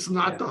there. It's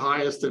not Yeah. the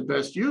highest and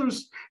best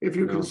use if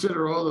you No.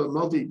 consider all the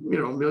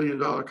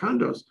multi-million-dollar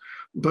condos.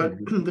 But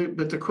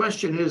Mhm. the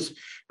question is,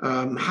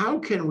 how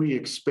can we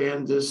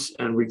expand this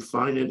and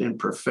refine it and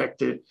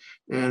perfect it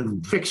and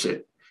Mhm. fix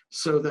it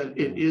so that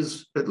it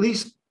is at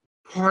least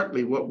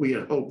partly what we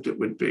had hoped it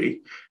would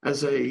be,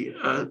 as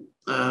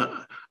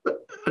uh,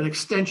 an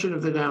extension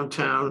of the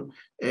downtown,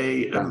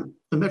 Yeah.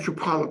 a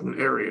metropolitan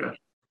area.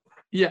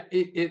 Yeah,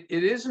 it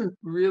isn't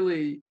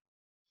really.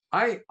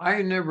 I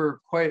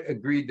never quite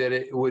agreed that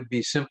it would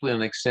be simply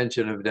an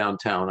extension of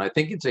downtown. I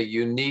think it's a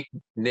unique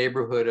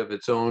neighborhood of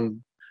its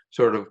own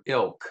sort of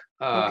ilk.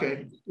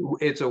 Okay.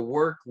 It's a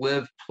work,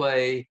 live,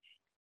 play.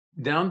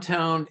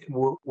 Downtown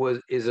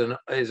is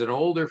an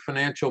older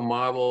financial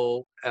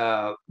model,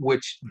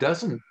 which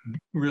doesn't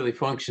really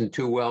function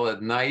too well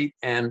at night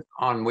and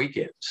on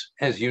weekends,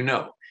 as you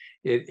know.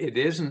 It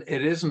isn't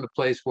a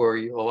place where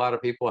a lot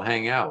of people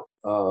hang out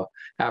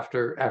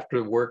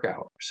after work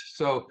hours.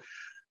 So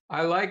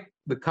I like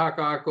the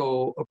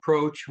Kakako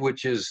approach,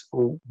 which is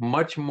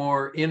much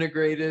more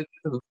integrated,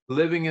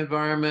 living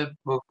environment,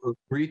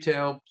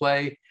 retail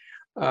play.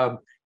 Um,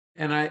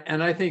 and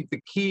I think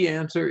the key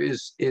answer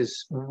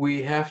is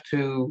we have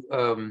to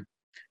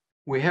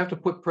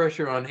put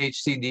pressure on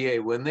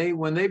HCDA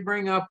when they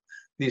bring up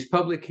these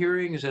public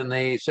hearings and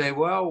they say,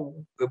 well,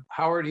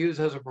 Howard Hughes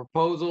has a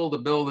proposal to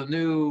build a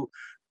new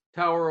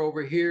tower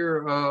over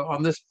here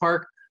on this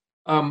park.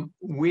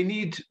 We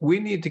need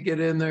to get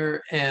in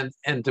there and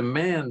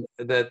demand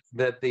that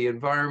the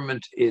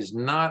environment is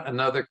not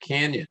another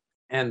canyon,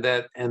 and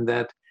that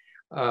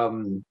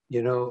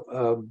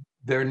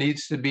there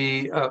needs to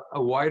be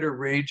a wider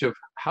range of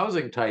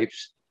housing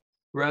types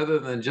rather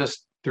than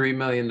just $3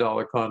 million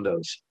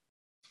condos.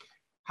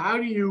 How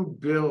do you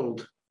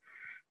build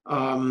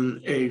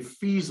a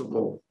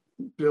feasible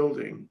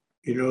building,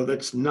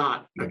 that's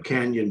not a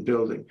canyon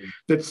building,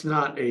 that's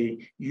not a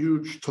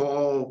huge,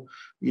 tall,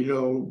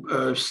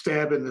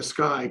 stab in the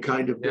sky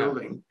kind of Yeah.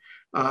 building?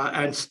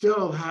 and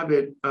still have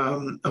it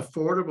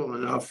affordable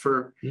enough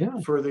for Yeah.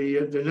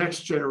 the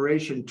next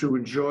generation to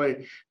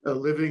enjoy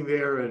living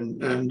there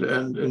and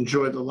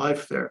enjoy the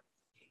life there.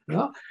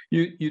 Well,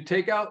 you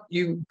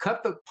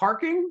cut the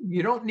parking.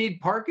 You don't need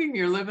parking.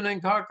 You're living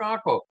in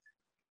Kaka'ako.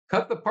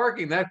 Cut the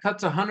parking. That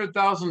cuts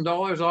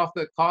 $100,000 off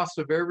the cost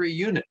of every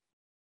unit.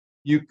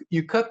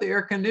 You cut the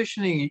air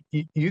conditioning.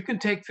 You can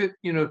take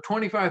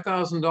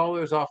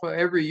 $25,000 off of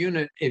every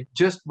unit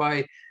just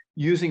by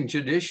using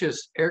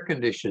judicious air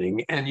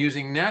conditioning and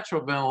using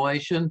natural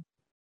ventilation.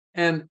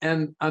 And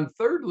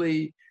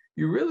thirdly,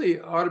 you really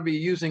ought to be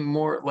using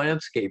more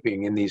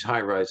landscaping in these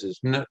high rises.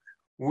 No,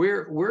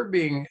 we're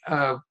being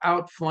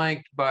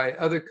outflanked by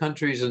other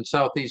countries in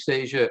Southeast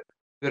Asia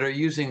that are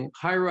using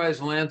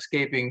high-rise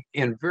landscaping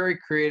in very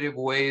creative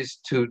ways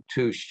to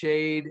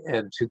shade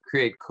and to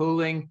create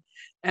cooling,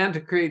 and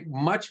to create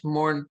much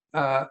more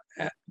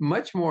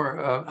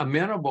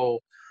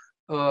amenable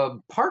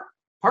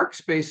park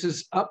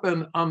spaces up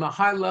on the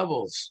high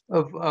levels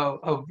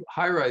of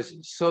high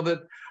rises, so that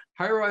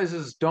high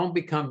rises don't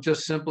become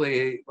just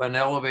simply an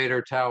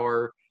elevator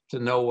tower to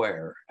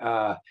nowhere.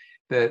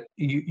 That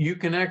you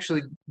can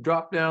actually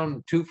drop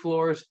down 2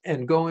 floors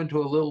and go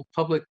into a little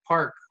public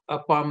park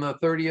up on the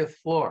 30th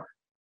floor,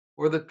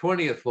 or the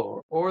 20th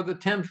floor, or the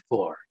 10th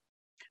floor.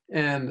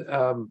 And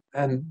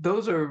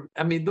those are,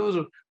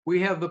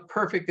 we have the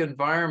perfect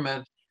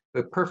environment,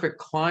 the perfect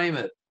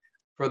climate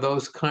for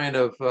those kind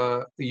of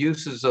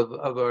uses of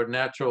our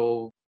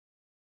natural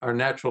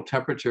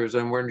temperatures,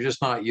 and we're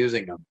just not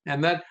using them.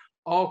 And that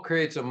all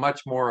creates a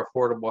much more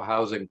affordable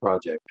housing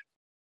project.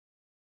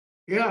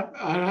 Yeah,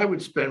 I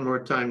would spend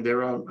more time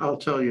there. I'll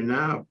tell you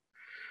now.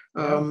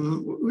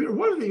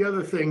 One of the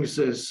other things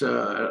is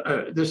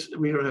this.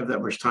 We don't have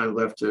that much time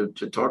left to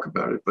talk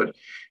about it, but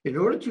in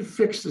order to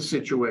fix the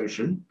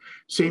situation,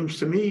 seems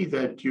to me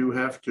that you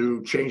have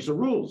to change the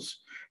rules.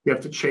 You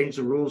have to change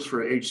the rules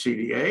for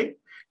HCDA.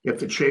 You have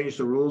to change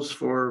the rules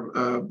for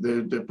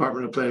the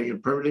Department of Planning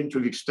and Permitting to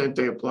the extent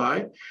they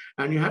apply,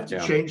 and you have to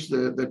change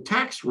the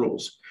tax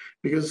rules.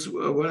 Because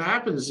what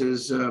happens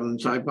is, so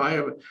I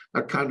buy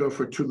a condo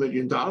for $2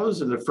 million,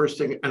 and the first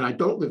thing, and I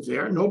don't live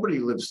there. Nobody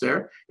lives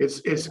there.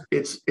 It's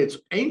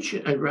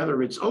ancient, and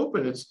rather it's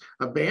open. It's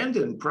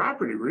abandoned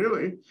property,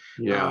 really.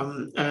 Yeah.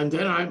 And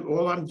then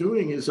all I'm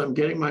doing is I'm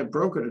getting my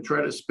broker to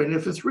try to spin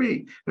it for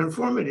 $3 and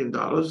 $4 million,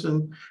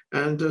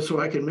 and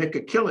so I can make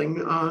a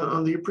killing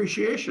on the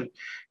appreciation.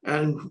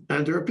 And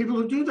there are people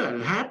who do that.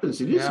 It happens.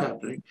 It is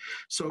happening.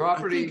 So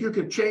I think you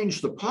could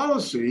change the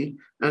policy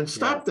and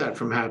stop that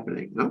from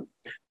happening. No?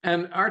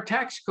 And our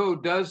tax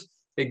code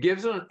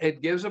gives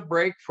a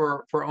break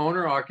for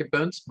owner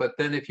occupants, but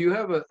then if you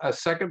have a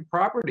second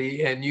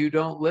property and you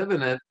don't live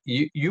in it,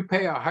 you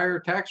pay a higher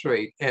tax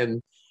rate,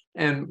 and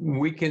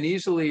we can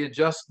easily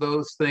adjust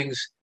those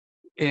things.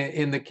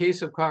 In the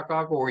case of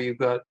Kaka'ako, where you've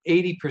got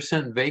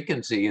 80%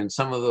 vacancy in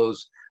some of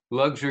those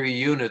luxury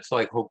units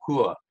like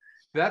Hokua,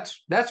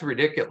 that's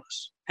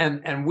ridiculous.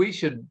 And we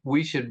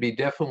should be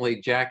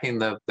definitely jacking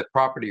the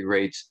property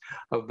rates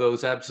of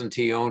those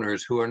absentee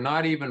owners who are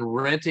not even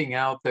renting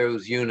out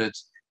those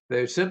units.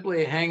 They're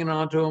simply hanging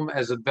on to them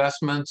as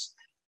investments.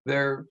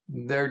 They're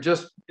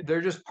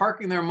just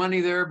parking their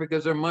money there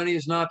because their money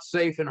is not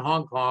safe in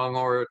Hong Kong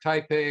or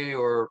Taipei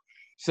or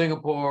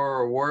Singapore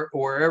or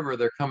wherever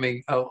they're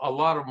coming. A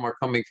lot of them are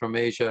coming from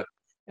Asia,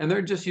 and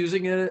they're just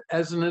using it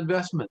as an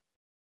investment.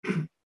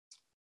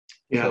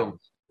 Yeah. So,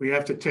 we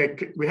have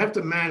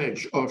to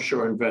manage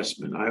offshore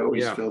investment. I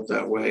always felt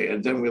that way,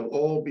 and then we'll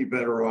all be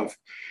better off.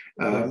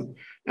 And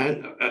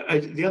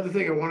the other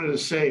thing I wanted to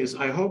say is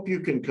I hope you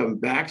can come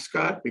back,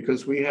 Scott,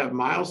 because we have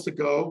miles to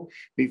go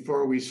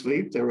before we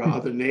sleep. There are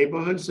other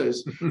neighborhoods,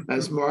 as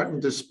Martin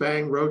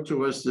Despang wrote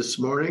to us this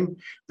morning.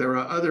 There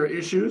are other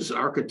issues,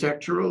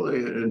 architectural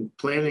and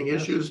planning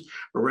issues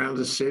around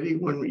the city.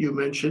 One you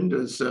mentioned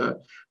is,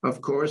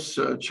 of course,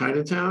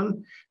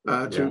 Chinatown.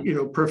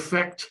 To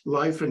perfect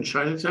life in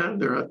Chinatown,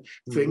 there are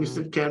things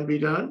that can be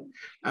done,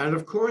 and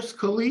of course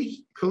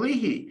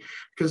Kalihi,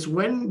 because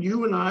when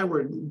you and I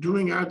were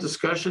doing our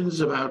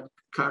discussions about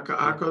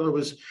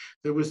Kaka'ako,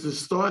 there was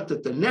this thought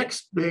that the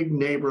next big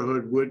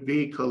neighborhood would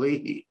be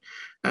Kalihi,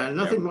 and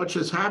nothing much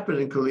has happened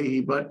in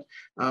Kalihi, but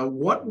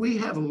what we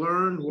have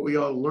learned, what we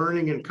are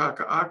learning in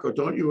Kaka'ako,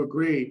 don't you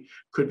agree,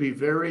 could be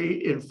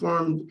very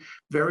informed,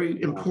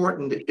 very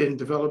important in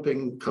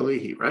developing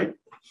Kalihi, right?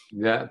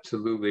 Yeah,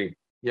 absolutely.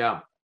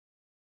 Yeah,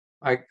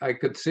 I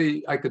could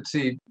see,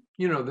 the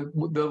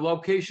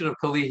location of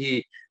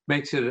Kalihi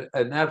makes it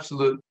an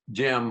absolute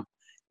gem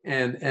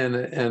and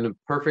a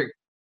perfect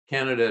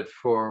candidate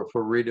for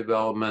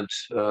redevelopment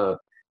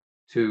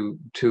to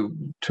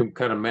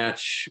kind of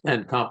match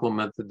and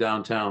complement the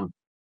downtown.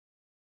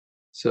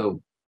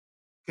 So,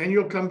 and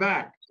you'll come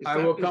back. I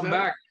will come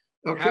back.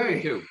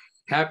 Okay.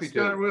 Happy to.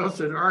 Scott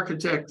Wilson,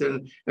 architect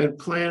and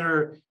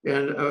planner,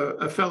 and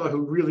a fellow who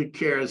really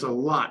cares a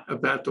lot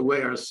about the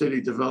way our city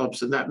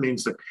develops, and that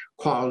means the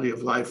quality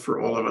of life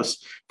for all of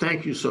us.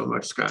 Thank you so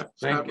much, Scott.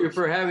 Thank you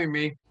for having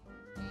me.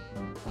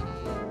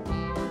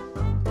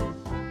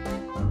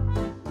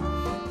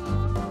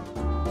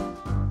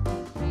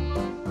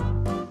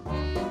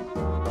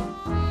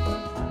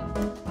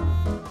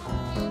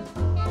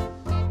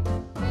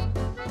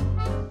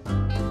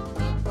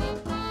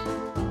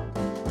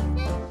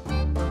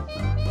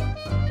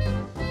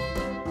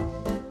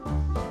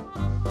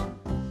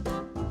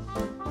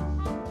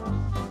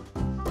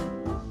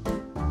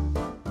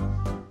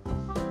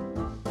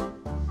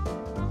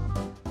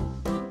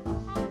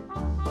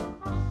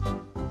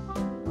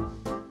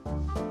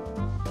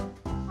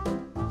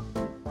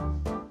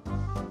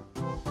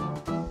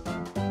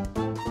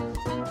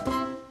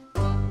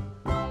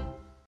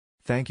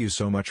 Thank you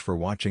so much for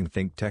watching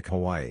Think Tech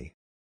Hawaii.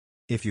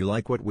 If you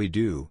like what we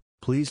do,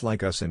 please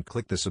like us and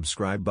click the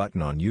subscribe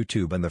button on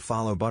YouTube and the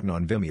follow button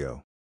on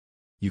Vimeo.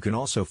 You can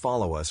also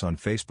follow us on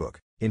Facebook,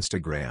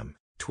 Instagram,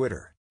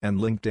 Twitter, and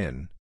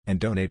LinkedIn, and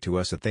donate to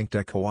us at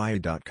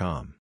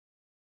thinktechhawaii.com.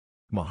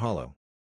 Mahalo.